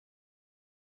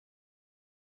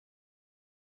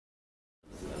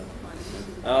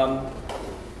Yeah,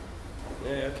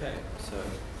 okay. So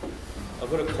I've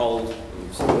got a cold.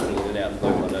 I'm still working it out and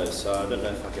blowing my nose, so I don't know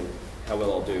if I can, how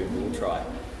well I'll do. We'll try.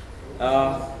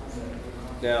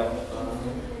 Now,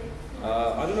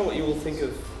 I don't know what you all think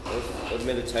of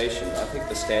meditation. I think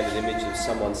the standard image of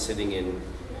someone sitting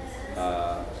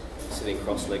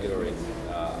cross-legged or in,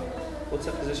 what's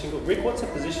that position called? Rick, what's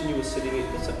that position you were sitting in?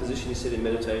 What's that position you sit in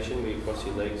meditation where you cross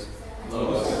your legs?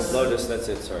 Lotus. Lotus, that's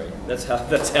it, sorry. That's how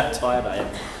tired I am.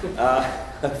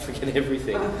 I forget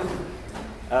everything.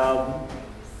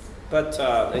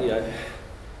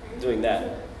 Doing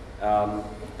that.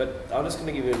 But I'm just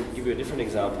going to give you a different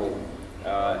example.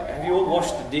 Have you all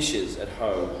washed the dishes at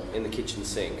home in the kitchen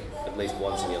sink at least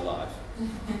once in your life?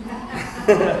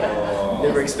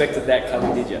 Never expected that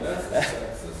coming, did you?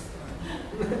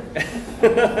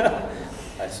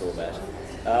 I saw that.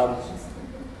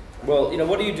 Well,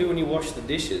 what do you do when you wash the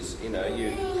dishes?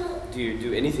 Do you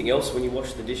do anything else when you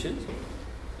wash the dishes?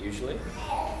 Usually?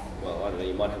 Well, I don't know,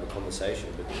 you might have a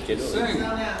conversation, but generally... Sing.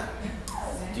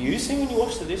 Do you sing when you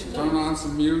wash the dishes? Turn on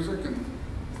some music and...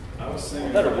 I was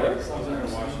singing. That'll work. I was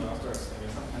washing, I'll start singing.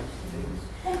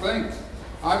 Think.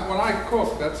 When I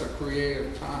cook, that's a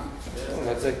creative time.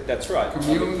 That's right.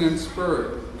 Commune in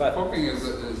spirit. But cooking is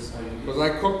because I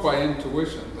cook by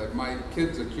intuition. Like my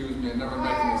kids accuse me of never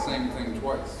making the same thing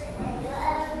twice.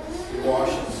 You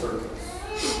wash the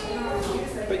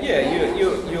surface. But yeah,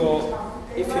 you're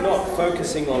if you're not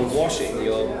focusing on washing,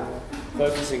 you're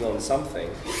focusing on something.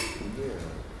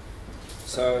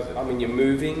 So you're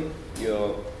moving.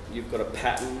 You've got a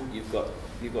pattern. You've got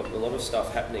a lot of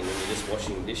stuff happening when you're just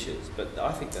washing dishes. But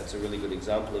I think that's a really good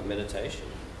example of meditation.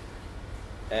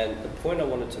 And the point I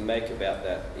wanted to make about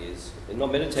that is,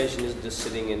 meditation isn't just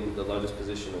sitting in the lotus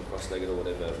position or cross-legged or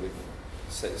whatever with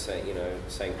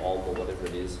saying Om or whatever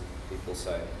it is people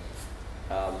say.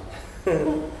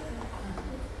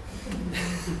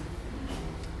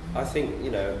 I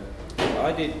think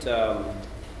I did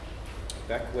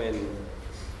back when.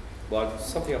 Well,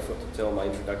 something I forgot to tell in my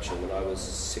introduction. When I was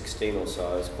 16 or so,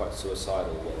 I was quite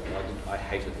suicidal. I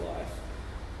hated life.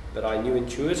 But I knew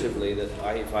intuitively that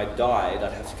if I died,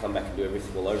 I'd have to come back and do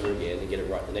everything all over again and get it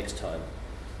right the next time.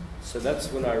 So that's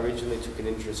when I originally took an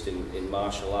interest in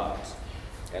martial arts.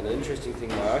 And an interesting thing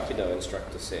my Aikido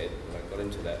instructor said when I got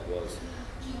into that was,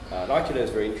 Aikido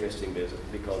is very interesting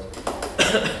because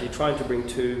you're trying to bring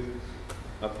two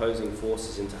opposing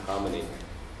forces into harmony.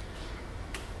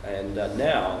 And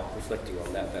now, reflecting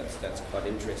on that, that's quite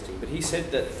interesting. But he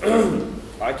said that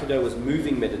Aikido was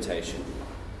moving meditation.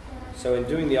 So in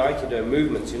doing the Aikido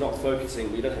movements, you're not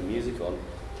focusing, you don't have music on,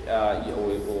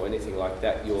 or anything like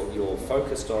that. You're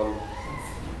focused on,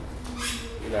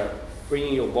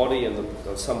 bringing your body and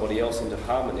somebody else into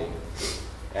harmony.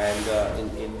 And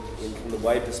in the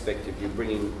way perspective, you're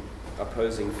bringing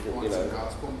opposing,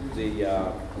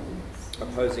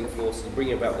 opposing forces,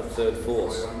 bringing about the third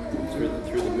force through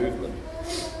the movement.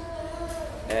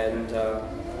 And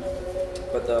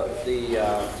but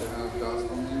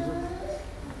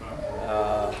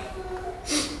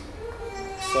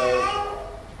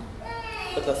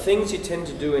the things you tend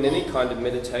to do in any kind of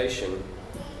meditation,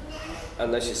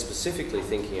 unless you're specifically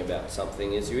thinking about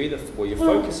something, is you're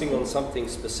focusing on something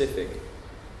specific,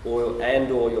 or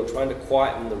you're trying to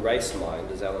quieten the race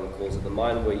mind, as Alan calls it, the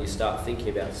mind where you start thinking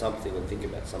about something and think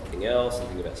about something else and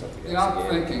think about something else. You're not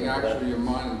thinking, actually, your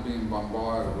mind is being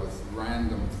bombarded with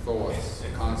random thoughts,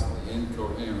 constantly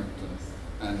incoherent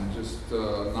and just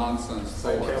nonsense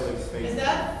thoughts. Is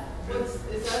that the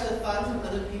thoughts of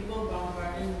other people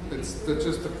bombarding?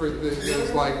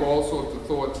 There's like all sorts of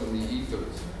thoughts in the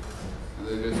ethers, and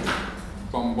they just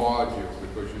bombard you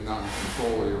because you're not in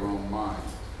control of your own mind.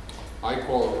 I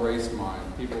call it race mind.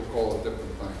 People call it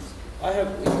different things. I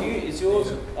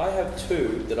have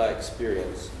two that I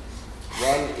experience.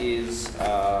 One is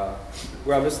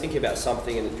where I'm just thinking about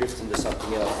something and it drifts into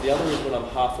something else. The other is when I'm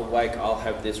half awake, I'll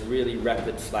have this really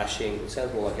rapid flashing, it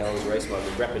sounds more like Alan's race mind,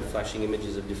 with rapid flashing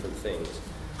images of different things.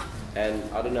 And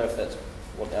I don't know if that's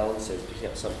what Alan says, picking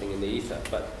up something in the ether,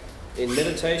 but in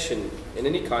meditation, in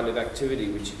any kind of activity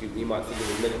which you might think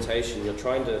of as meditation, you're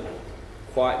trying to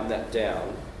quieten that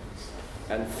down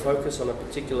and focus on a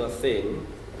particular thing.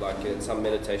 Like in some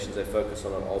meditations they focus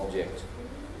on an object,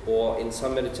 or in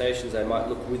some meditations they might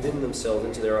look within themselves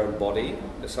into their own body.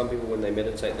 There's some people, when they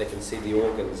meditate, they can see the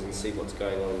organs and see what's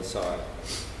going on inside.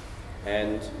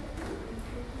 And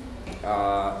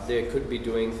there could be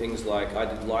doing things like, I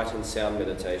did light and sound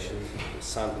meditation,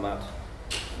 Sandmat,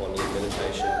 Kuan Yin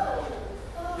meditation,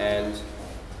 and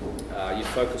you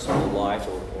focus on a light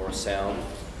or a sound,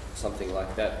 something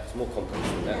like that. It's more complex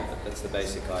than that, but that's the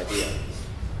basic idea.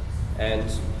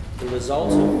 And the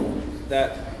result of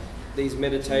that, these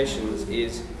meditations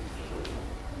is,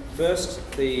 first,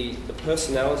 the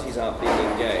personalities aren't being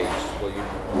engaged. Well, you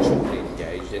should be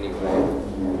engaged anyway.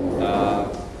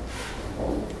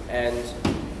 And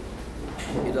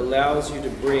it allows you to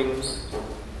bring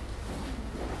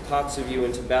parts of you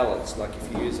into balance. Like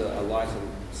if you use a light and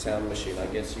sound machine, I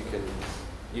guess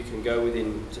you can go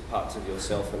within to parts of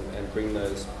yourself and bring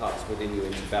those parts within you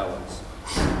into balance.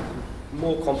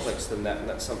 More complex than that, and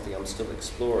that's something I'm still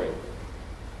exploring.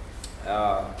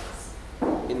 And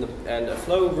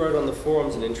Flo wrote on the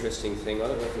forums an interesting thing. I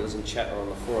don't know if it was in chat or on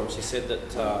the forum. She said that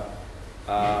the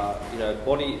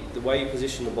way you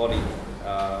position the body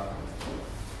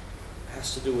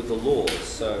has to do with the laws.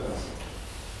 So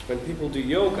when people do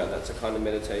yoga, that's a kind of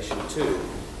meditation too.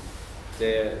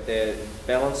 They're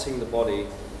balancing the body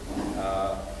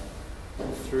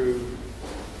through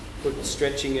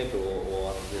stretching it,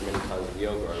 or there are many kinds of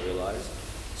yoga, I realize.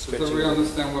 So do we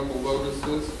understand what the lotus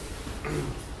is?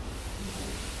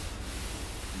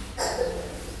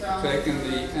 Taking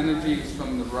the energies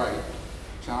from the right,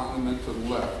 channeling them into the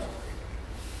left,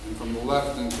 and from the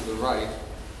left into the right,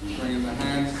 and bringing the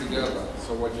hands together.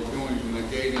 So what you're doing is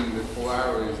negating the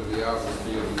polarities of the outer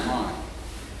sphere of the mind.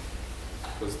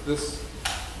 Because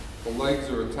the legs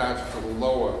are attached to the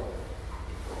lower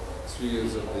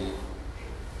spheres of the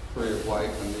tree of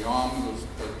life, and the arms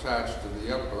are attached to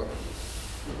the upper.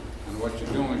 And what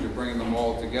you're doing is you're bringing them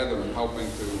all together and helping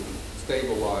to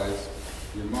stabilize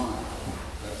your mind.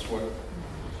 That's what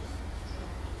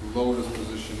the lotus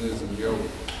position is in yoga.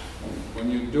 When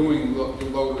you're doing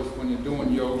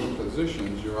yoga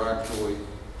positions, you're actually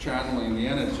channeling the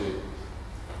energy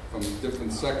from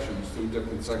different sections, through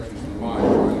different sections of the mind,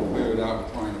 trying to clear it out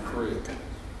and trying to free it.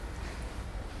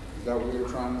 Is that what you're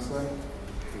trying to say?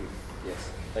 Yes,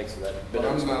 thanks for that. But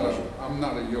I'm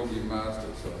not a yogi master,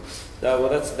 so. No, well,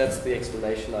 that's the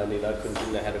explanation I need. I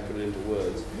didn't know how to put it into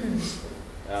words.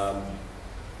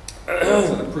 It's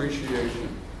an appreciation.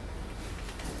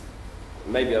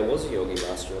 Maybe I was a yogi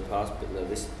master in the past, but no,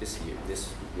 this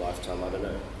lifetime, I don't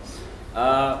know.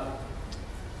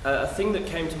 A thing that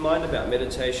came to mind about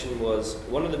meditation was,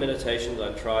 one of the meditations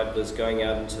I tried was going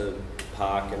out into the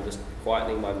park and just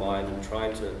quietening my mind and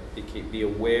trying to be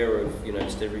aware of,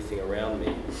 just everything around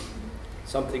me.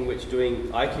 Something which doing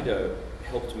Aikido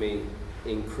helped me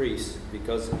increase,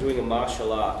 because doing a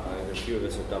martial art, a few of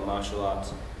us have done martial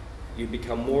arts, you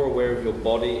become more aware of your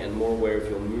body and more aware of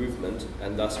your movement,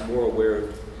 and thus more aware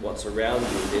of what's around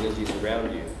you, the energies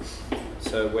around you.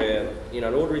 So where, an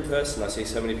ordinary person, I see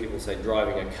so many people say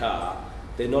driving a car,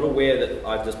 they're not aware that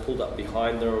I've just pulled up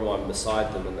behind them or I'm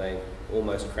beside them and they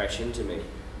almost crash into me.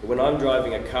 But when I'm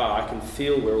driving a car, I can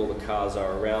feel where all the cars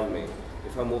are around me.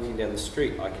 If I'm walking down the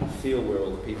street, I can feel where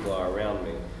all the people are around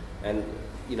me. And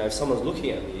if someone's looking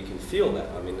at me, you can feel that.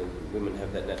 I mean, women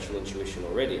have that natural intuition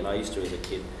already, and I used to, as a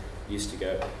kid, used to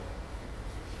go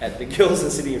at the girls that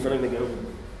are sitting in front of me, go,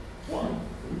 what?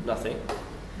 Nothing.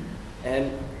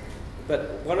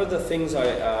 But one of the things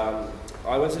I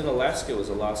was in Alaska, was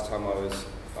the last time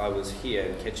I was here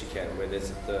in Ketchikan, where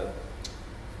there's the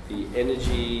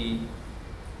energy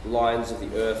lines of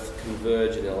the earth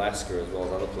converge in Alaska as well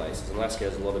as other places. And Alaska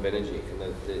has a lot of energy,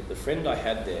 and the friend I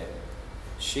had there,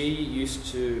 she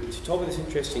told me this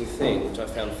interesting thing which I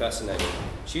found fascinating.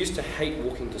 She used to hate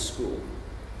walking to school.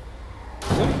 It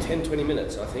was only 10-20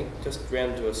 minutes, I think, just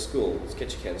round to a school.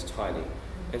 Ketchikan's tiny,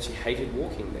 and she hated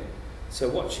walking there. So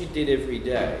what she did every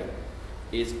day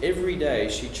is, every day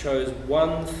she chose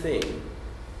one thing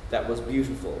that was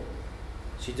beautiful.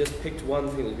 She just picked one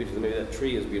thing that was beautiful. Maybe that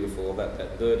tree is beautiful, or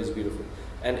that bird is beautiful.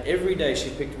 And every day she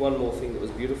picked one more thing that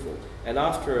was beautiful. And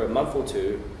after a month or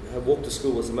two, her walk to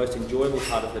school was the most enjoyable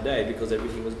part of her day, because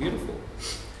everything was beautiful.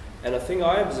 And a thing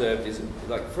I observed is,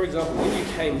 like, for example, when you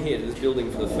came here to this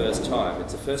building for the first time,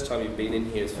 it's the first time you've been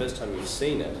in here, it's the first time you've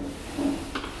seen it.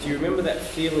 Do you remember that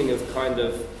feeling of kind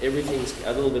of everything's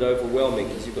a little bit overwhelming,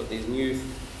 because you've got these new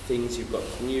things, you've got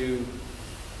new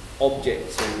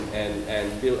objects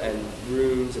and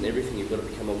rooms and everything you've got to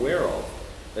become aware of.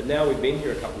 But now we've been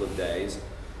here a couple of days,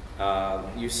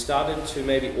 you started to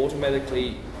maybe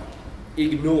automatically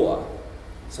ignore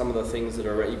some of the things that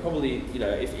are around. You probably,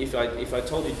 if I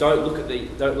told you don't look at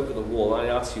the wall, and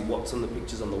I ask you what's on the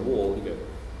pictures on the wall, you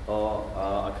go,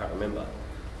 I can't remember.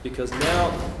 Because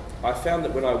now I found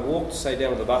that when I walked, say,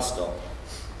 down to the bus stop,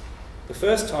 the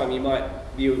first time you might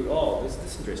view, there's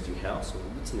this interesting house, or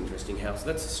that's an interesting house,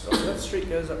 that street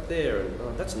goes up there,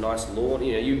 and that's a nice lawn,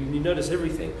 you notice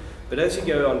everything. But as you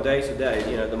go on day to day,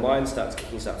 the mind starts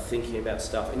kicking, you start thinking about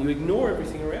stuff, and you ignore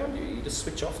everything around you, you just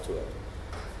switch off to it.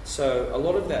 So a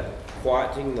lot of that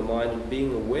quieting the mind and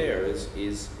being aware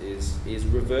is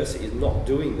reversing, is not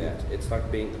doing that. It's like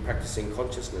practicing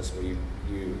consciousness, where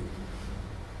you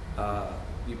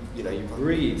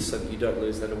breathe so that you don't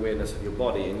lose that awareness of your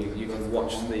body, and you can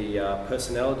watch the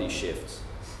personality shifts.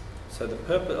 So the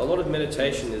purpose, a lot of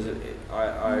meditation is,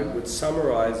 I would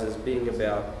summarize as being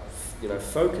about,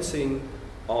 focusing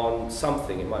on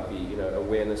something. It might be,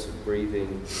 awareness of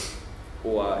breathing,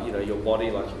 or, your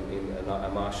body, like in a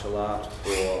martial art,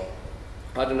 or,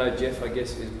 I don't know, Jeff, I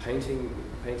guess, is painting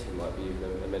might be even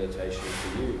a meditation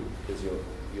for you, because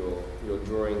you're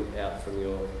drawing out from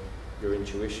your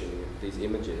intuition these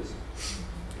images,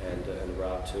 and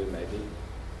Ra too, maybe.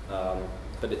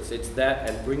 But it's that,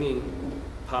 and bringing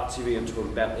parts of you into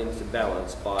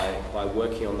balance by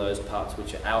working on those parts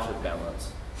which are out of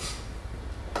balance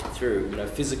through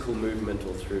physical movement,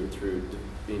 or through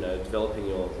developing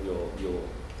your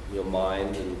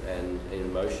mind and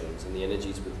emotions and the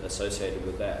energies associated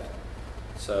with that.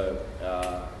 So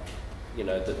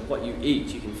what you eat,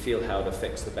 you can feel how it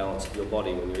affects the balance of your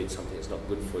body. When you eat something that's not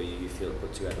good for you, you feel it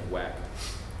puts you out of whack.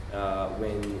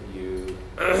 When you,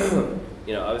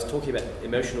 I was talking about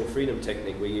emotional freedom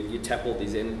technique, where you tap all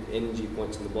these energy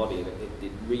points in the body, and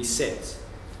it resets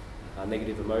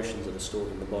negative emotions that are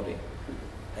stored in the body.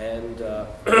 And,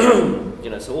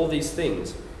 so all these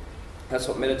things, that's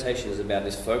what meditation is about,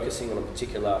 is focusing on a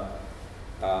particular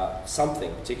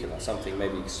something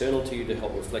maybe external to you, to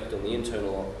help reflect on the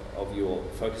internal of your,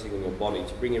 focusing on your body,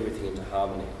 to bring everything into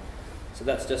harmony. So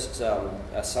that's just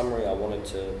a summary I wanted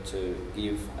to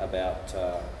give about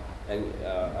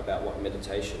what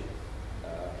meditation,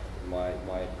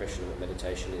 my impression of what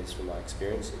meditation is from my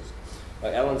experiences.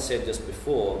 Like Alan said just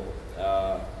before,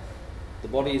 the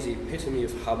body is the epitome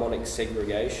of harmonic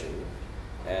segregation,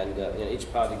 and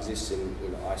each part exists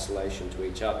in isolation to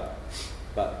each other,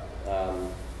 but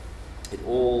it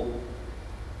all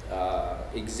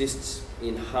exists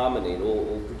in harmony. It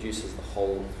all produces the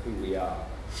whole of who we are.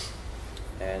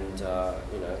 And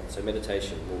so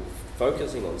meditation,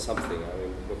 focusing on something. I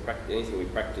mean, anything we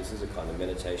practice is a kind of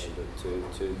meditation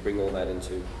to bring all that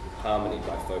into harmony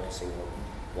by focusing on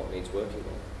what needs working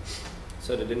on.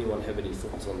 So, did anyone have any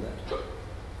thoughts on that? Or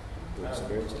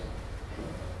experience it?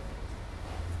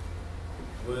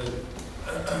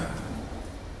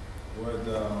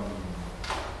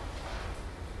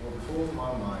 What pulls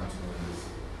my mind to it is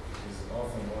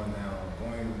often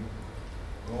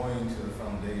going to the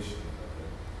foundation.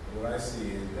 What I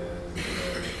see is that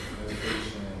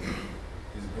meditation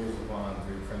is built upon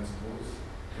three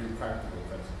practical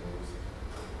principles.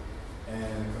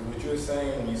 And what you're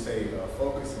saying when you say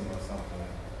focusing on something,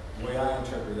 the way I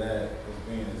interpret that as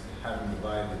being is having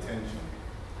divided attention.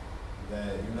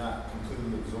 That you're not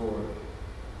completely absorbed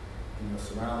in your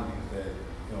surroundings, that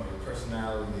your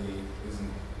personality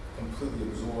isn't completely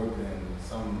absorbed in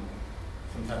some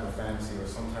type of fantasy or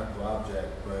some type of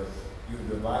object, but you're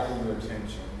dividing your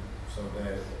attention so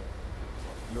that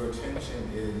your attention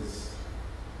is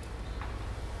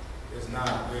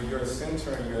not, you're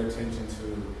centering your attention to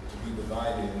be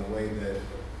divided in a way that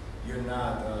you're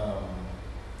not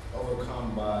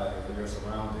overcome by your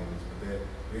surroundings, but that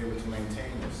you're able to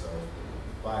maintain yourself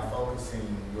by focusing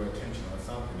your attention on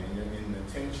something. And the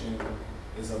attention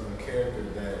is of a character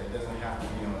that it doesn't have to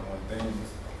be on one thing,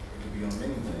 it could be on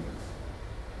many things.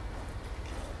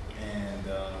 And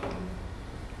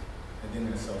then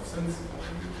it's self-sensitive.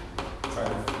 You try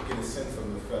to get a sense of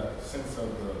the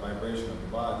vibration of the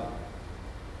body.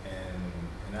 And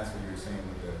that's what you're saying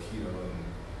with the keto and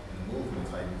the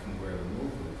movements, how you become aware of the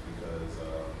movements, because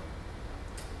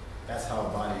that's how the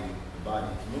body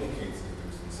communicates it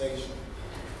through sensation.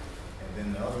 And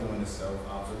then the other one is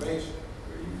self-observation,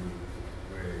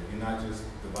 where you're not just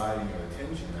dividing your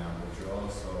attention now, but you're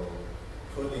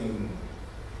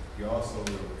also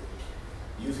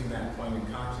using that point in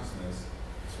consciousness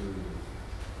to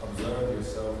observe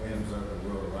yourself and observe the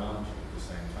world around you at the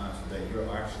same time, so that you're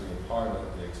actually a part of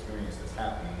the experience that's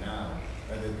happening now,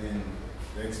 rather than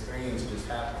the experience just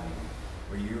happening,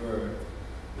 where you're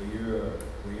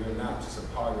not just a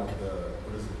part of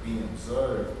what is being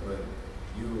observed, but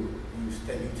you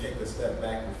take a step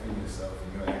back within yourself,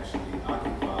 and you're actually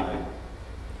occupied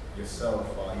yourself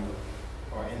while you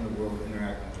are in the world,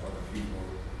 interacting with other people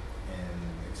and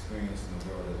experiencing the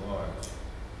world at large.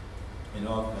 And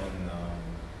often,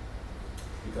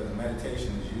 because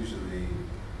meditation is usually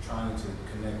trying to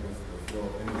connect with the flow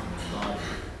of energy in the body,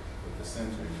 with the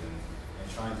centers, and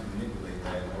trying to manipulate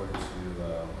that in order to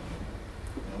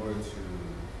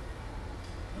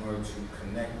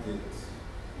connect it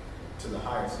to the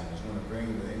higher centers. You want to bring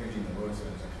the energy in the lower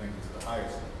centers and connect it to the higher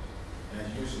centers. And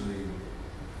that's usually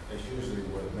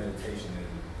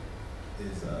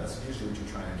that's usually what you're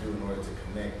trying to do in order to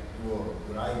connect, well,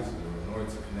 what I used to do, in order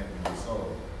to connect with your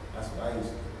soul. That's what I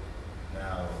used to do.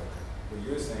 Now, what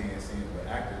you're saying, it seems with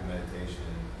active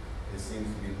meditation, it seems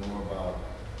to be more about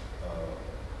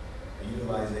a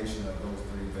utilization of those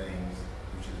three things,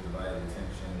 which is divided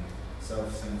attention,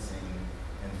 self-sensing,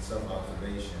 and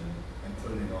self-observation, and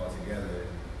putting it all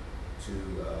together to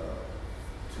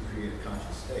create a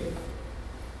conscious state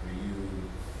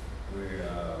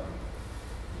where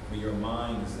your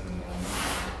mind is in the moment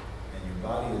and your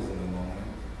body is in the moment,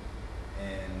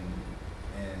 and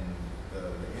the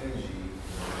energy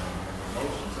and the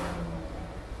emotions are in the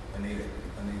moment,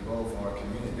 and they both are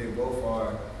community. They both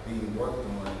are being worked on.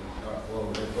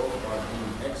 They both are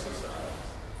being exercised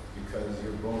because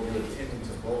you're attending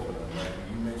to both of them. Like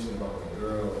you mentioned about the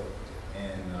girl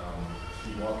and she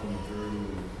walking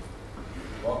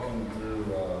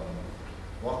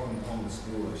home to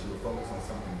school, and she would focus on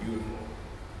something beautiful.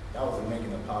 That was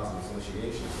making a positive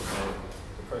association. So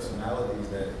the personalities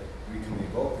that we can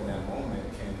evoke in that moment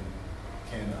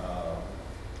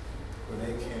where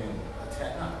they can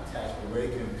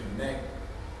connect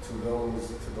to those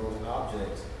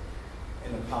objects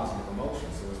in a positive emotion.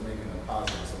 So it's making a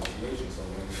positive association. So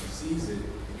when she sees it,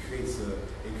 it creates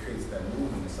that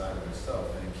movement inside of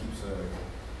herself, and it keeps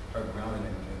her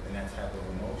grounded in that type of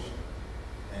emotion.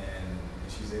 And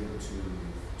she's able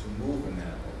to move in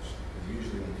that emotion. Because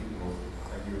usually when people,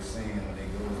 like you were saying, when they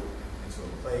go into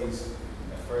a place,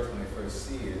 when they first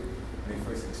see it, when they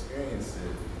first experience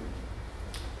it,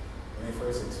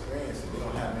 they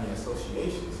don't have any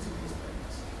associations to these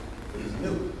things. It's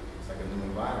new. It's like a new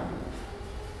environment.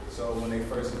 So when they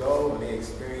first go, when they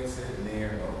experience it, and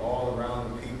they're all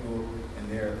around the people, and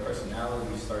their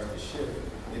personality starts to shift,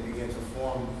 they begin to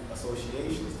form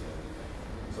associations to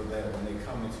everything. So that when they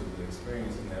come into the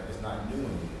experience, it's not new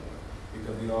anymore,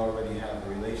 because we already have a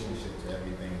relationship to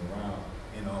everything around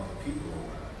and all the people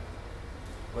around.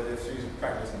 But if she's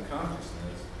practicing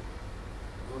consciousness,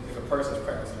 if a person's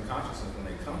practicing consciousness when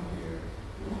they come here,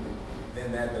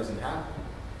 then that doesn't happen,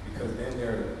 because then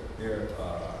they're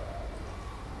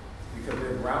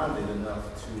grounded enough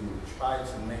to try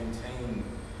to maintain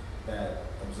that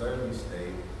observing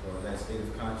state or that state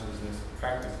of consciousness,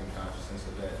 practicing consciousness,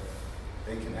 so that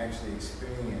they can actually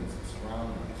experience the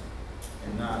surroundings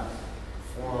and not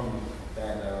form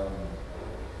that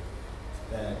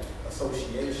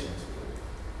association to it.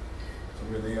 So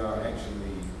where they are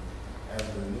actually, as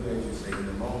the New Agers say, in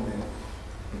the moment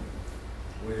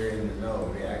where they're in the know,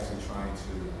 they're actually trying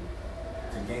to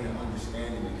gain an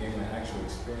understanding, to gain an actual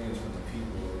experience from the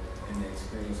people and the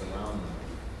experience around them.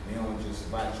 They don't just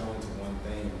latch on to one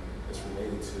thing that's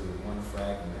related to one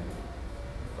fragment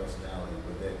of personality,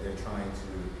 but they're trying to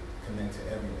connect to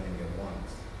everything at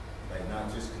once. Like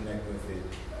not just connect with it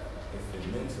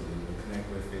mentally, but connect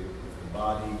with it with the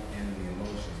body and the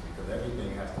emotions, because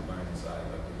everything has to burn inside.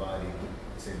 Like the body,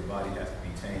 they say the body has to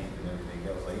be tamed and everything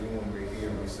else. Like even when we're here,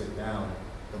 when we sit down,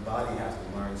 the body has to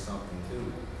learn something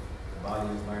too. The body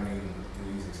is learning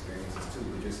through these experiences too,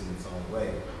 but just in its own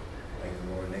way. Like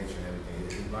the lower nature and everything.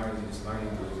 It's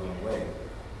learning through its own way.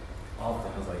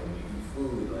 Often it's like when we eat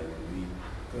food, like when we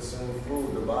consume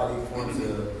food, the body forms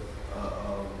a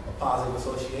positive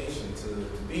association to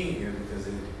being here, because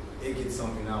it gets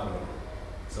something out of it.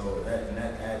 So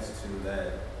that adds to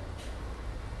that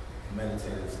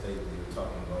meditative state that you're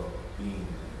talking about being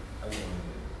in.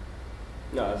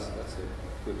 No, that's it.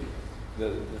 Good.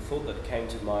 The thought that came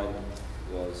to mind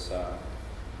was,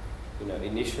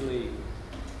 initially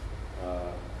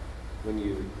when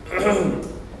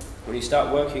you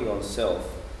start working on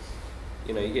self,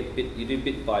 you do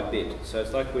bit by bit. So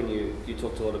it's like when you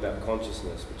talked a lot about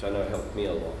consciousness, which I know helped me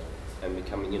a lot, and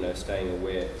becoming, staying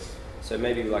aware. So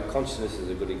maybe like consciousness is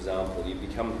a good example. You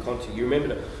become conscious. You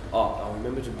remember I'll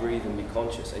remember to breathe and be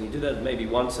conscious. And you do that maybe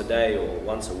once a day or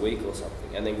once a week or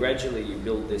something. And then gradually you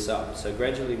build this up. So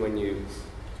gradually when you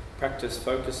practice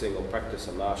focusing or practice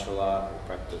a martial art or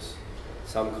practice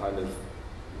some kind of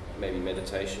maybe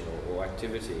meditation or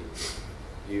activity,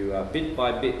 you bit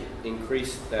by bit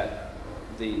increase that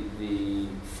the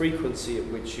frequency at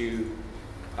which you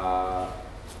are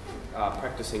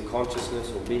practicing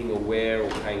consciousness or being aware or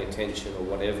paying attention or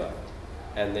whatever,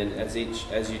 and then as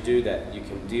you do that, you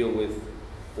can deal with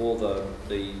all the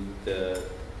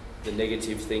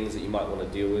negative things that you might want to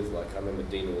deal with. Like I remember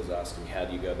Dina was asking, how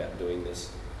do you go about doing this?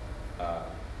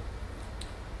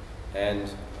 And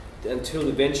until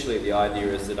eventually the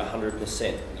idea is that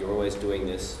 100% you're always doing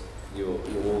this, you're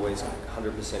always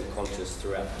 100% conscious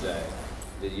throughout the day,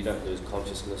 that you don't lose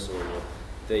consciousness, or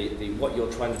what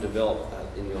you're trying to develop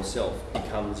in yourself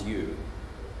becomes you,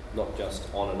 not just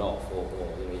on and off, or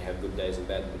you know, you have good days and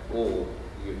bad, but all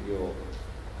you're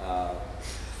I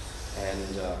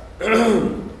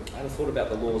had thought about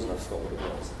the laws and I forgot what it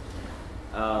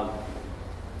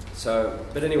was.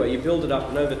 But anyway, you build it up,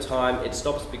 and over time it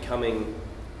stops becoming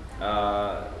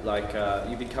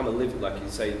you become a living, like you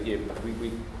say. Yeah,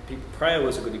 prayer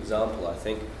was a good example. I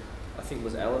think it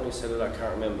was Alan who said it. I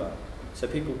can't remember. So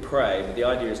people pray, but the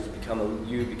idea is to become a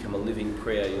living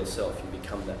prayer yourself. You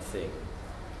become that thing,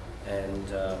 and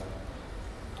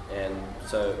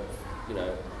so you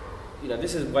know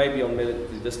this is way beyond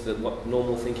what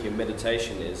normal thinking of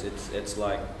meditation is. It's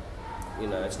like, you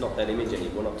know, it's not that image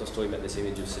anymore. We're not just talking about this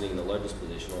image of sitting in the lotus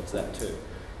position, or it's that too.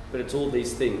 But it's all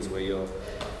these things where you're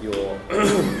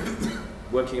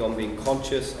working on being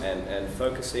conscious and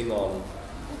focusing on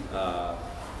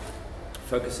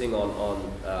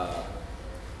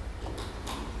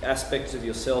aspects of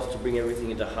yourself to bring everything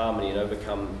into harmony and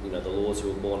overcome, you know, the laws you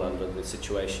were born under, the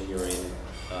situation you're in,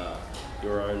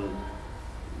 your own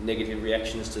negative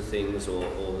reactions to things, or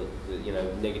the, you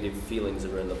know, negative feelings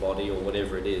that are in the body, or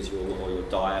whatever it is, or your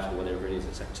diet, or whatever it is.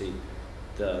 It's actually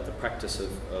the practice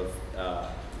of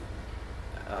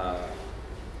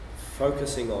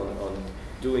focusing on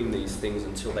doing these things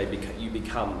until you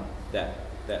become that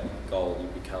goal. You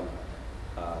become,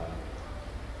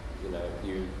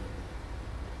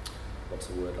 what's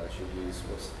the word I should use?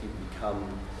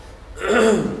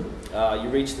 You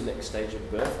reach the next stage of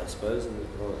birth, I suppose,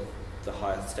 or the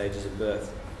higher stages of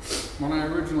birth. When I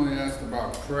originally asked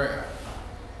about prayer,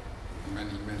 many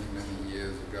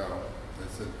years ago, they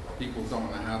said people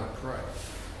don't know how to pray.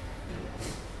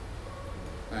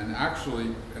 And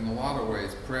actually, in a lot of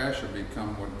ways, prayer should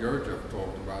become what Gurdjieff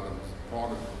talked about as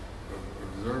part of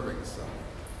observing self.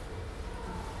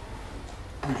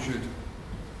 You should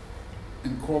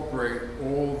incorporate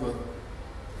all the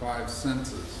 5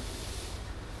 senses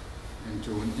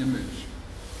into an image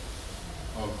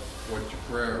of what your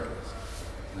prayer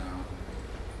is. Now,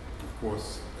 of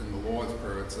course, in the Lord's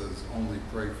Prayer it says, only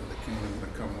pray for the kingdom to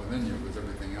come within you, because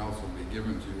everything else will be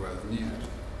given to you as needed.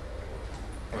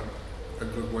 But a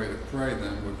good way to pray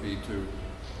then would be to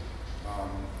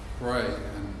pray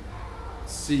and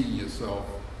see yourself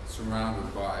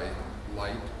surrounded by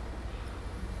light,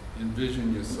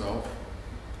 envision yourself,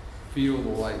 feel the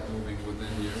light moving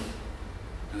within you,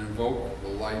 and invoke the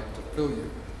light to fill you.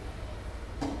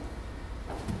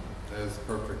 There's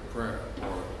perfect prayer.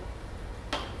 Or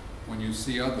when you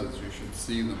see others, you should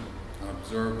see them and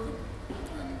observe them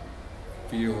and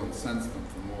feel and sense them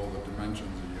from all the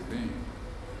dimensions of your being.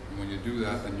 And when you do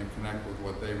that, then you connect with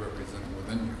what they represent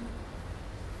within you.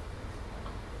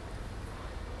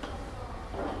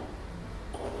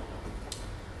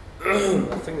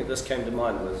 The thing that just came to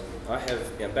mind was, I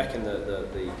have, back in the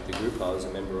group I was a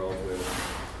member of,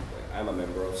 I'm a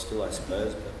member of still, I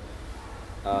suppose, but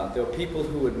there were people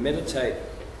who would meditate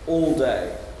all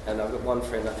day, and I've got one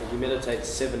friend, I think he meditates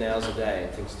 7 hours a day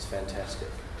and thinks it's fantastic.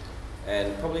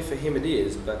 And probably for him it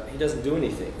is, but he doesn't do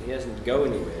anything. He doesn't go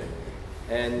anywhere.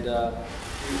 And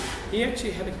he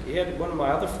actually had one of my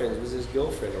other friends was his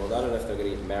girlfriend, or I don't know if they're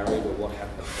going to get married or what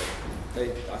happened, but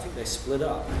I think they split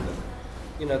up.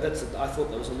 You know, I thought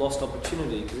that was a lost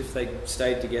opportunity, because if they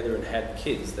stayed together and had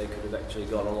kids, they could have actually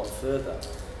gone a lot further.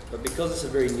 But because it's a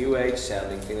very new age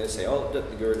sounding thing, they say, oh, the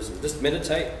Guru doesn't, just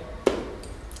meditate.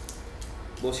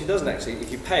 Well, she doesn't actually.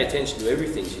 If you pay attention to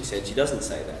everything she said, she doesn't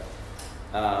say that.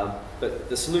 But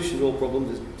the solution to all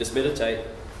problems is just meditate.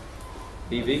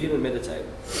 Be vegan and meditate.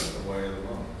 That's the way of the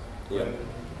monk. Yeah.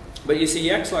 But you see,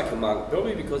 he acts like a monk,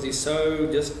 probably because he's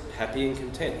so just happy and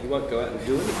content. He won't go out and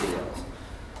do anything else.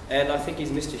 And I think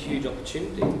he's missed a huge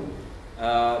opportunity,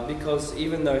 because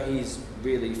even though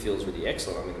really feels really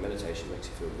excellent, I mean, the meditation makes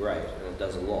you feel great, and it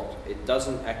does a lot. It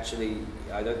doesn't actually,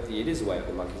 I don't think it is a way of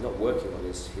the monk. He's not working on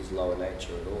his lower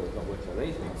nature at all. He's not working on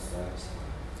anything.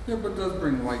 Yeah, but it does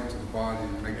bring light to the body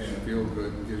and makes you feel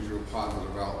good and gives you a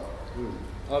positive outlook.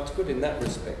 Oh, it's good in that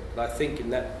respect. But I think in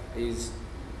that he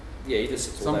just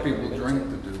sits all Some day people and drink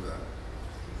meditates. to do that.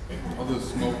 Others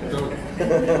smoke dope.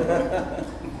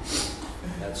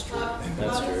 That's true. How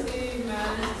does he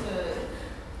manage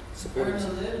to earn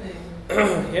a living?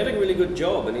 He had a really good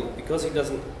job, and because he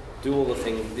doesn't did all the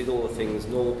things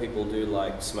normal people do,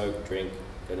 like smoke, drink,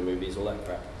 go to movies, all that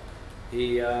crap.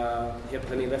 He had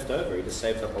plenty left over. He just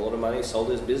saved up a lot of money, sold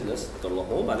his business, got a lot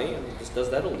more money, and he just does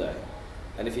that all day.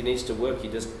 And if he needs to work, he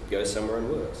just goes somewhere and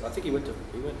works. I think he went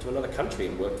to another country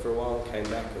and worked for a while, and came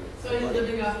back. So he's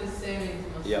living off his savings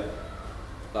mostly? Yep.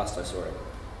 Last I saw him.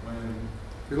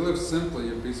 If you live simply,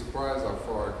 you'd be surprised how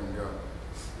far it can go.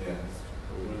 Yeah.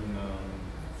 When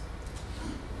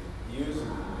years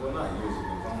ago, well, not years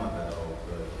ago, I'm not that old,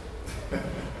 but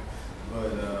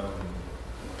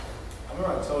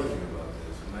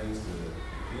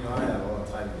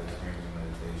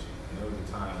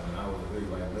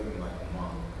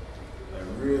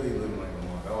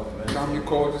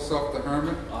called yourself the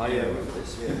hermit? Oh yeah, remember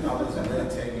this, yeah. I was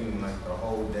meditating like the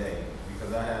whole day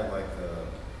because I had like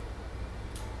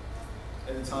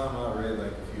at the time I read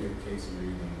like a few Casey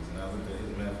readings and I looked at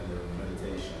his method of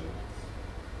meditation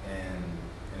and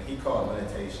he called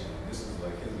meditation, this is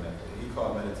like his method, he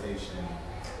called meditation,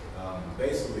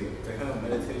 basically to him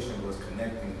meditation was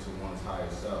connecting to one's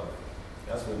higher self.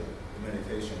 That's what the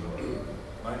meditation was,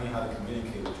 learning how to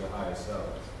communicate with your higher self.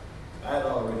 I had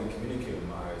already communicated with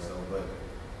my higher self, but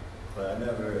I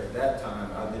never, at that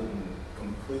time, I didn't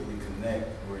completely connect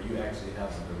where you actually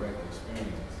have a direct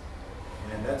experience.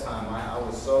 And at that time, I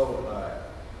was so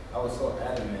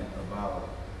adamant about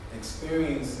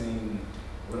experiencing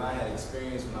what I had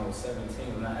experienced when I was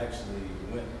 17, when I actually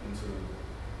went into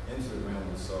the realm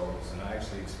of the souls, and I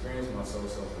actually experienced my soul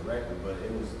self directly, but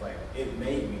it was like, it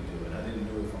made me do it. I didn't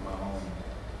do it from my own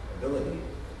ability.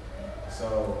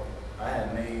 So I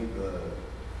had made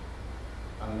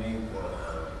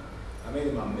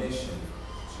it my mission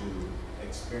to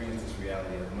experience this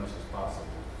reality as much as possible.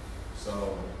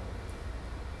 So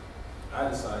I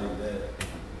decided that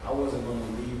I wasn't going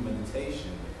to leave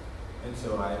meditation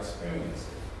until I experienced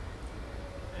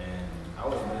it. And I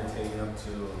was meditating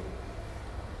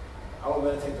I would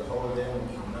meditate the whole day and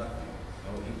eat nothing.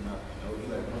 I would eat nothing. I would eat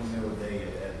like one meal a day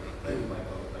at like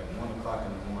 1 o'clock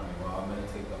in the morning while I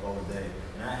meditate the whole day.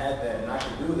 And I had that, and I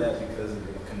could do that because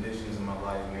the conditions in my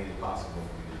life made it possible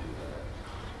for me to do that.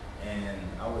 And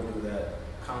I would do that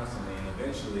constantly, and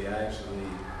eventually I actually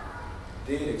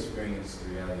did experience the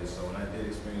reality of the soul, and I did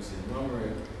experience it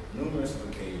numerous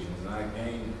occasions, and I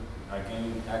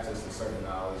gained access to certain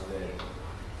knowledge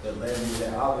that led me,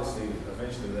 that obviously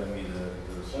eventually led me to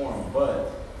reform,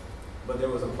 but there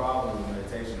was a problem with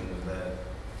meditation, was that,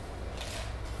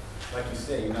 like you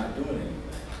said, you're not doing anything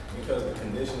because the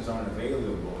conditions aren't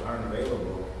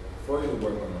available for you to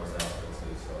work on those aspects of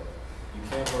yourself. You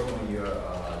can't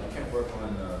work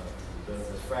on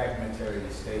the fragmentary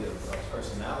state of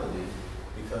personality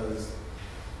because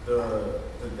the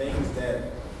things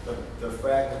that the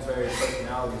fragmentary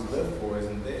personalities live for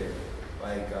isn't there.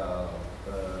 Like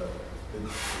the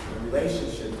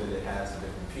relationship that it has to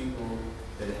different people,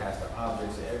 that it has to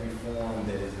objects, to every form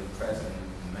that is impressed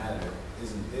in matter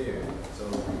isn't there. So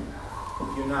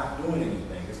you're not doing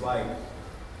anything. It's like,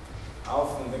 I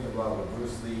often think about what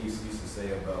Bruce Lee used to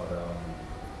say about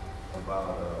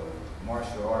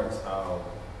martial arts, how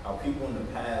people in the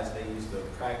past, they used to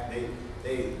practice,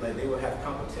 they would have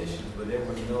competitions, but there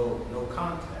was no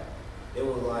contact. They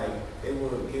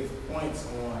would give points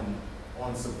on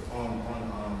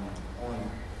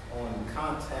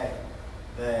contact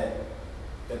that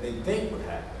they think would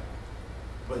happen,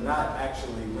 but not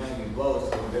actually landing blows,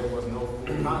 so there was no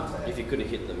full contact. If you could have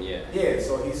hit them, yeah. Yeah,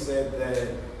 so he said that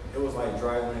it was like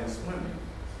dry land swimming.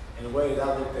 And the way that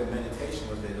I looked at meditation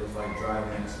was that it was like dry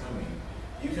land swimming.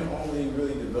 You can only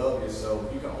really develop yourself,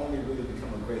 you can only really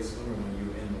become a great swimmer when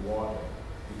you're in the water,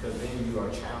 because then you are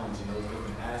challenging those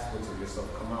different aspects of yourself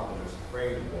come out when you're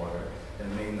afraid of water, that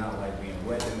may not like being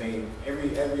wet, that may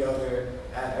every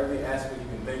aspect you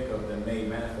can think of that may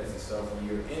manifest itself when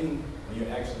you're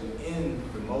actually in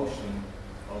the motion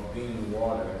of being in the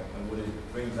water and what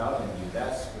it brings out in you.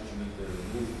 That's what you need to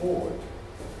move forward.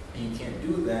 And you can't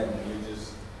do that when you're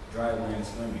just dry land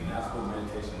swimming. That's what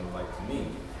meditation was like to me.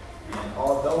 And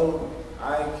although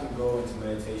I can go into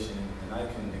meditation and I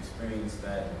can experience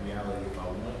that reality if I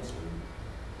wanted to,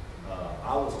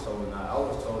 I was told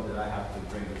that I have to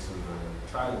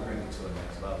try to bring it to the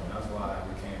next level. And that's why I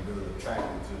became really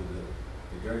attracted to the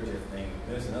Gurdjieff thing.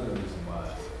 There's another reason why,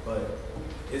 but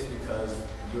it's because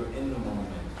you're in the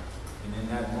moment, and in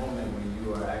that moment when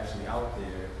you are actually out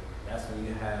there, that's when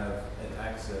you have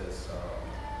access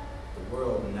the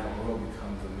world, and that world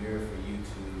becomes a mirror for you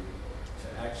to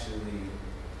actually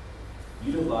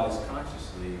utilize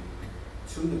consciously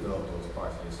to develop those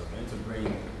parts of yourself, and to bring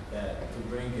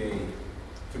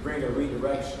a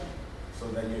redirection so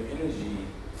that your energy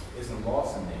isn't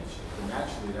lost in nature. But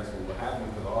naturally, that's what will happen,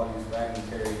 because all these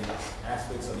fragmentary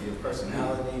aspects of your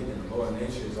personality and the lower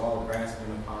nature is all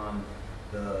grasping upon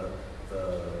the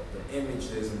image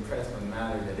that is impressed on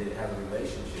matter that it has a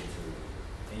relationship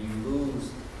to. And you lose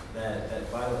that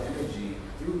vital energy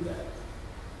through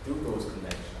those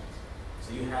connections.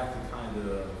 So you have to kind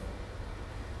of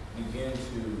begin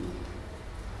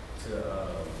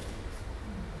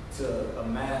to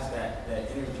amass that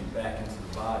energy back into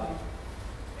the body.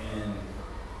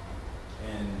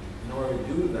 And in order to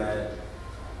do that,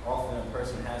 often a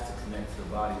person has to connect to the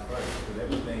body first, because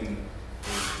everything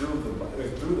is through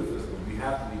the physical. We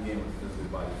have to begin with the physical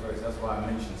body first. That's why I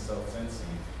mentioned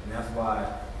self-sensing, and that's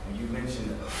why when you mentioned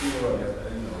people,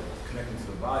 connecting to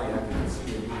the body, I can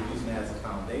see that you're using that as a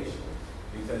foundation,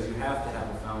 because you have to have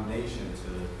a foundation to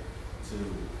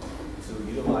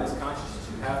utilize consciousness.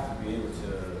 You have to be able to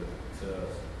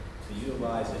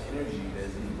utilize the energy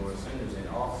that's in the Lord centers, and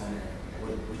often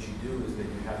what you do is that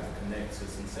you have to connect to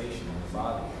sensation in the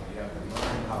body. You have to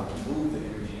learn how to move the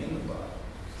energy in the body.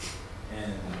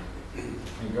 And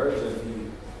Gurdjieff, he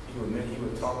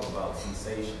would talk about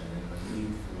sensation and the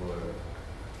need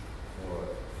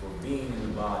for being in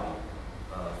the body,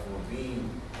 for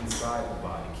being inside the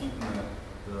body, keeping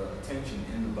the attention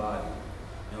in the body.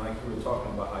 And like you were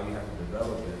talking about how you have to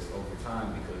develop this over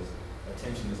time, because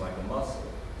attention is like a muscle,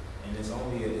 and it's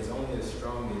only as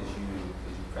strong as you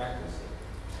practice it.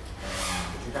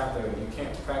 But you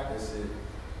can't practice it.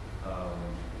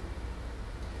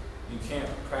 You can't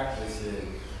practice it.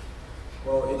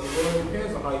 Well, it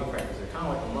depends on how you practice it. Kind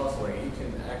of like a muscle, like you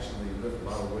can actually lift a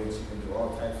lot of weights. You can do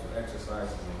all types of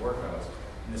exercises and workouts.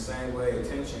 In the same way,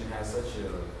 attention has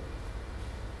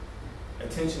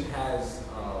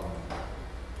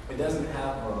it doesn't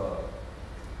have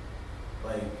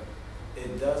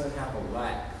a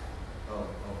lack of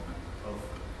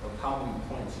how many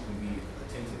points you can be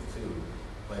attentive to.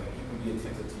 Like, you can be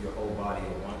attentive to your whole body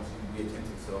at once. You can be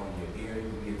attentive to only your ear. You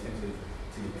can be attentive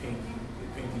to your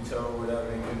pinky toe,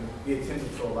 whatever. You can be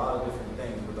attentive to a lot of different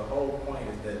things. But the whole point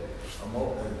is that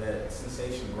that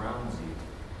sensation grounds you.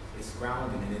 It's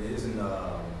grounding, and it isn't.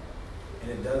 And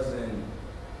it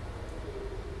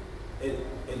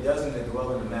doesn't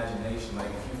dwell in imagination.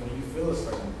 Like, when you feel a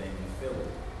certain thing, you feel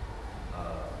it.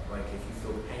 Like, if you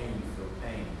feel pain, you feel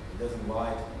pain. It doesn't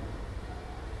lie to you.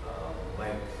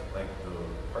 Like the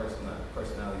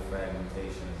personality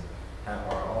fragmentations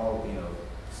are all,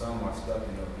 some are stuck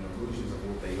in illusions of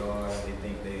what they are. They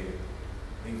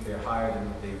think they're higher than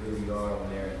what they really are when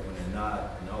they're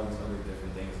not, and all these other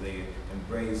different things. They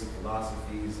embrace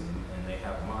philosophies and they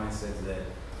have mindsets that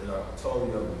are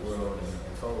totally of the world and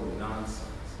totally nonsense.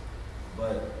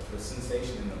 But the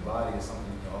sensation in the body is something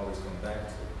you can always come back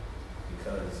to,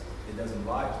 because it doesn't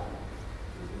lie to you.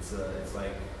 It's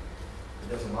like, it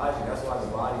doesn't lie to you. That's why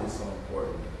the body is so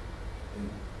important,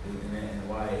 and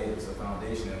why it's a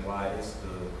foundation, and why it's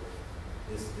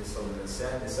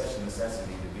such a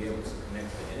necessity to be able to connect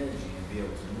the energy and be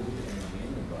able to move the energy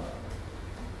in the body,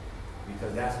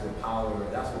 because that's what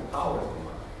powers the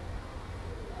mind.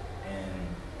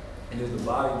 And there's the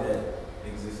body that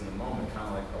exists in the moment, kind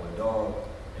of like how a dog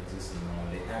exists in the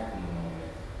moment. They act in the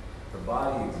moment. The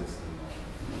body exists in the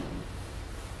moment.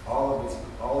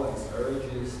 All of its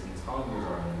urges and its hungers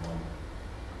are in the moment.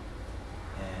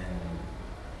 And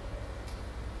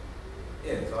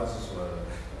yeah, so I just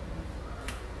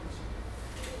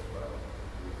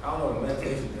I don't know, the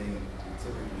meditation thing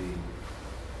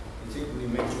typically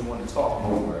makes you want to talk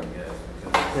more, I guess.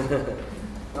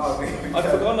 Because,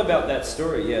 I've forgotten about that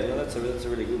story. Yeah, no, that's a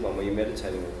really good one, where you're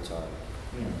meditating all the time.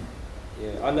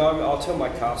 Yeah, I know. I'll tell my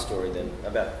car story then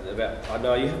about. I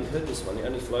know you haven't heard this one.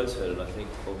 Only Flo's heard it, I think,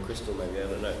 or Crystal maybe. I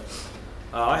don't know.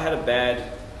 I had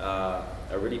a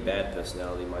really bad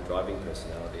personality. My driving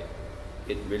personality.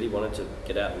 It really wanted to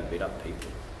get out and beat up people.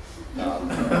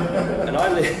 And I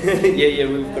live. yeah,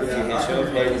 we've got a few here. Show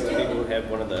of hands. People who have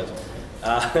one of those. You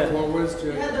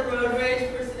had the road rage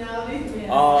personality?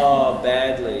 Yeah. Oh,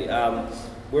 badly.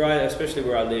 Especially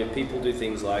where I live, people do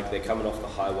things like they're coming off the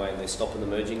highway and they stop in the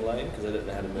merging lane because they don't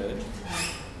know how to merge.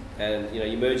 And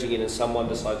you're merging in and someone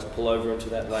decides to pull over into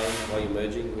that lane while you're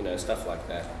merging, stuff like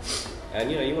that.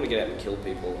 And you want to get out and kill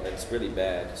people. It's really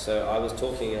bad. So I was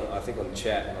talking, I think, on the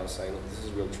chat, and I was saying, look, this is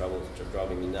real trouble. It's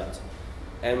driving me nuts.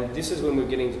 And this is when we're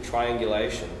getting to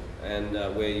triangulation, and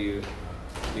where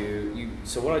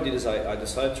so what I did is I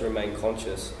decided to remain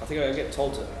conscious. I think I get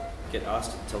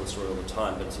asked to tell the story all the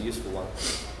time, but it's a useful one.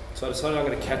 So I decided I'm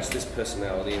going to catch this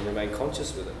personality and remain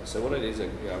conscious with it. So what it is,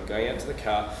 I'm going out to the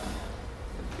car,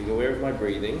 being aware of my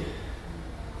breathing,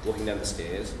 walking down the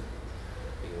stairs,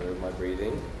 being aware of my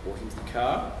breathing, walking to the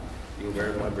car, being aware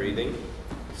of my breathing,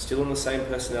 still in the same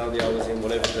personality I was in,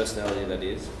 whatever personality that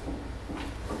is.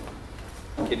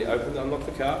 Get it open, unlock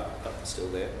the car, still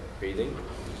there, breathing.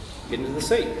 Get into the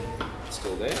seat,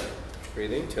 still there,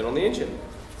 breathing. Turn on the engine,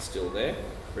 still there,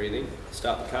 breathing.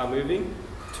 Start the car moving,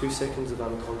 2 seconds of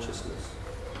unconsciousness.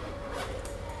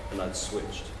 And I'd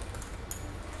switched.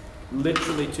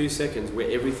 Literally 2 seconds where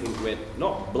everything went,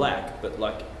 not black, but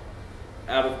like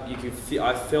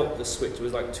I felt the switch. It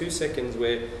was like 2 seconds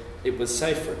where it was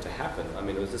safe for it to happen. I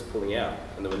mean, it was just pulling out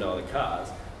and there were no other cars.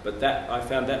 But I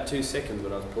found that 2 seconds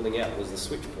when I was pulling out was the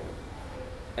switch point.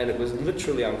 And it was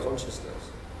literally unconsciousness.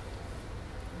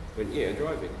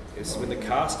 Driving. It's when the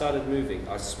car started moving,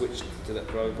 I switched to that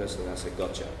driving person and I said,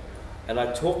 gotcha. And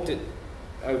I talked it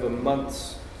over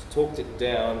months, talked it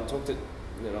down, not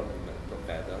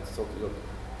bad, I talked it, look,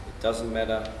 it doesn't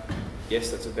matter. Yes,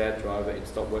 that's a bad driver.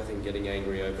 It's not worth him getting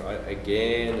angry over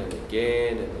again and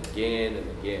again and again and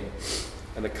again.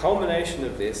 And the culmination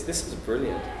of this is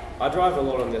brilliant. I drive a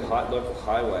lot on the local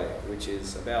highway, which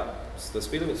is about, the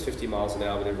speed limit's 50 miles an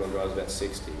hour, but everyone drives about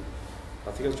 60. I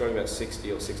think I was driving about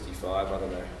 60 or 65, I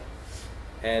don't know.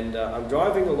 And I'm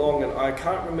driving along and I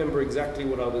can't remember exactly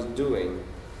what I was doing.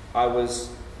 I was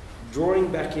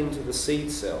drawing back into the seed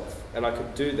self, and I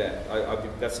could do that.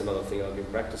 That's another thing I've been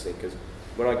practicing, because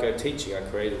when I go teaching, I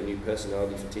create a new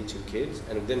personality for teaching kids,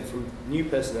 and then from new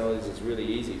personalities it's really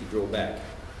easy to draw back.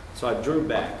 So I drew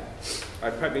back.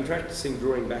 I've been practicing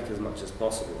drawing back as much as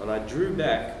possible, and I drew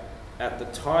back at the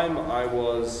time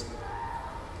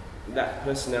that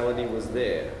personality was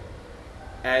there,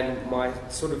 and my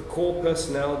sort of core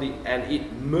personality, and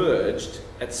it merged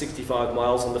at 65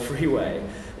 miles on the freeway.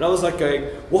 And I was like going,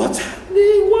 what's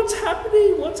happening? What's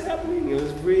happening? What's happening? It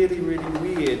was really,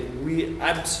 really weird,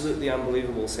 absolutely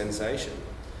unbelievable sensation.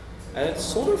 And it's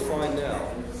sort of fine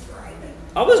now.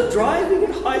 I was driving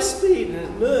at high speed and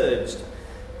it merged.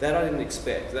 That I didn't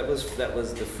expect. That was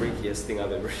the freakiest thing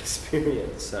I've ever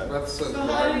experienced. So. That's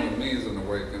driving with me is an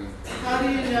awakening. How do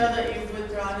you know that you've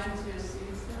withdrawn into your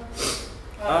seed self?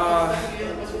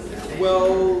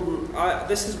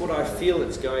 This is what I feel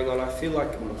it's going on. I feel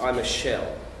like I'm a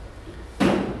shell.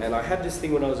 And I had this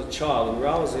thing when I was a child, and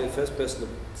rather than the first person to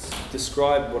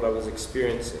describe what I was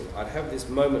experiencing, I'd have this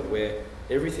moment where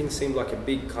everything seemed like a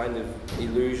big kind of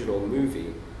illusion or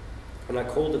movie, and I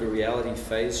called it a reality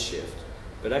phase shift.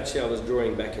 But actually I was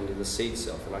drawing back into the seed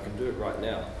self, and I can do it right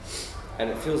now.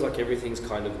 And it feels like everything's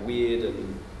kind of weird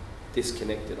and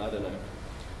disconnected, I don't know.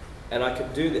 And I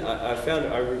could do that.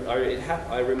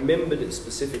 I remembered it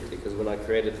specifically because when I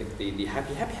created the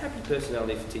happy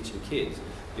personality for teaching kids,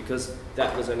 because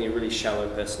that was only a really shallow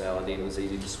personality and it was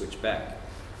easy to switch back.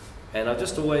 And I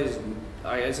just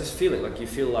feeling like I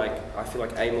feel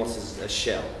like Amos is a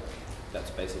shell.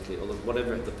 That's basically, or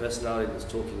whatever the personality that's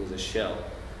talking is a shell.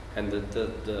 And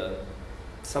the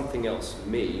something else,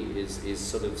 me, is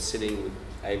sort of sitting with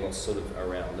Amos sort of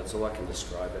around. That's all I can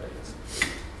describe it as.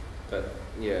 But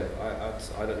yeah,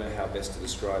 I don't know how best to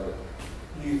describe it.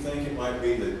 Do you think it might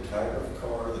be the type of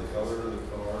car, the color of the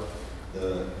car,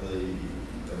 the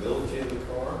ability of the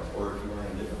car, or if you were in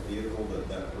a different vehicle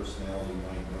that personality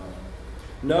might run?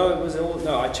 No, it was all,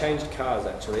 no, I changed cars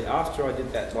actually. After I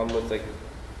did that one with the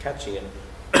catching it,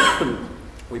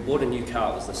 we bought a new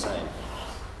car, it was the same.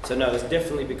 So no, it's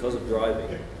definitely because of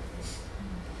driving.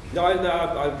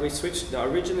 We switched. No,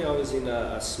 originally I was in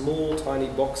a small, tiny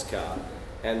box car,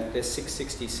 and they're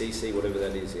 660cc, whatever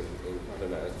that is, in I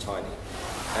don't know, tiny.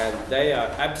 And they are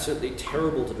absolutely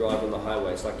terrible to drive on the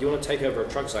highway. It's like you want to take over a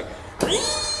truck, it's like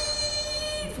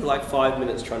for like 5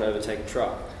 minutes trying to overtake a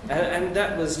truck. And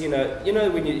that was,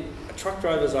 when truck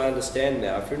drivers, I understand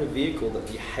now, if you're in a vehicle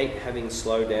that you hate having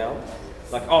slow down,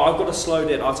 like, oh, I've got to slow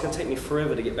down, it's going to take me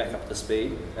forever to get back up to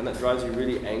speed, and that drives you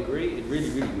really angry. It really,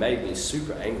 really made me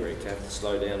super angry to have to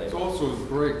slow down. It's also his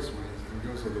brakes. When he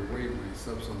goes with the weight, when he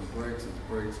steps on the brakes, his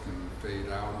brakes can fade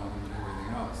out on him and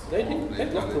everything else. So they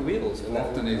block the wheels. And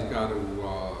often he's got to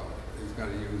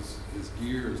use his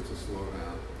gears to slow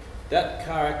down. That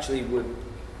car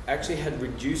actually had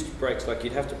reduced brakes. Like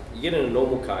you get in a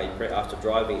normal car, after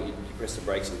driving, you press the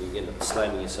brakes and you end up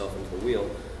slamming yourself into the wheel.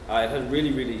 It had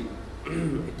really, really,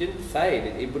 it didn't fade.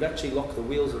 It would actually lock the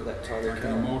wheels of that tiny car. Like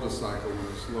in a motorcycle, when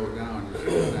you slow down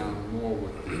more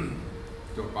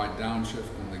by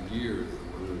downshifting the gears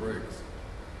than with the brakes.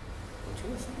 I'm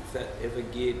trying to think if that ever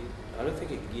geared. I don't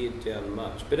think it geared down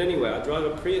much. But anyway, I drive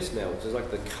a Prius now, which is like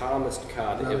the calmest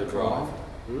car to ever drive.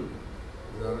 Is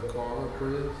that a car, a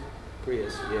Prius?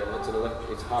 Prius, yeah,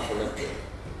 it's half electric.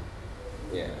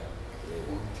 Yeah.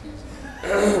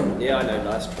 Yeah, I know,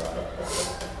 nice try.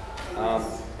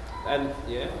 And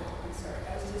yeah. I'm sorry,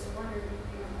 I was just wondering if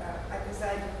you, because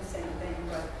I do the same thing,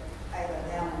 but I have a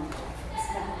balance. It's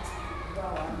not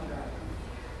while I'm driving.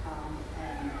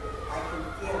 And I can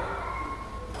feel it.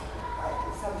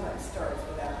 It sometimes starts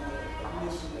without me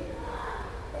initiating,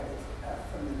 but it's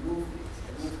from the movement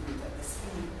of the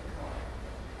speed of the car.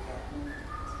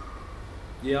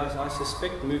 Yeah, I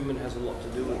suspect movement has a lot to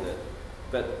do with it.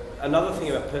 But another thing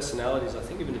about personalities, I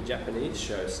think even a Japanese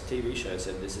TV show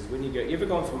said this, is when you ever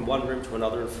gone from one room to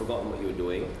another and forgotten what you were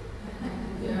doing?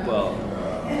 Yeah. Well,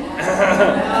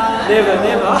 never.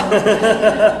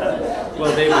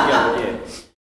 Well, there we go, yeah.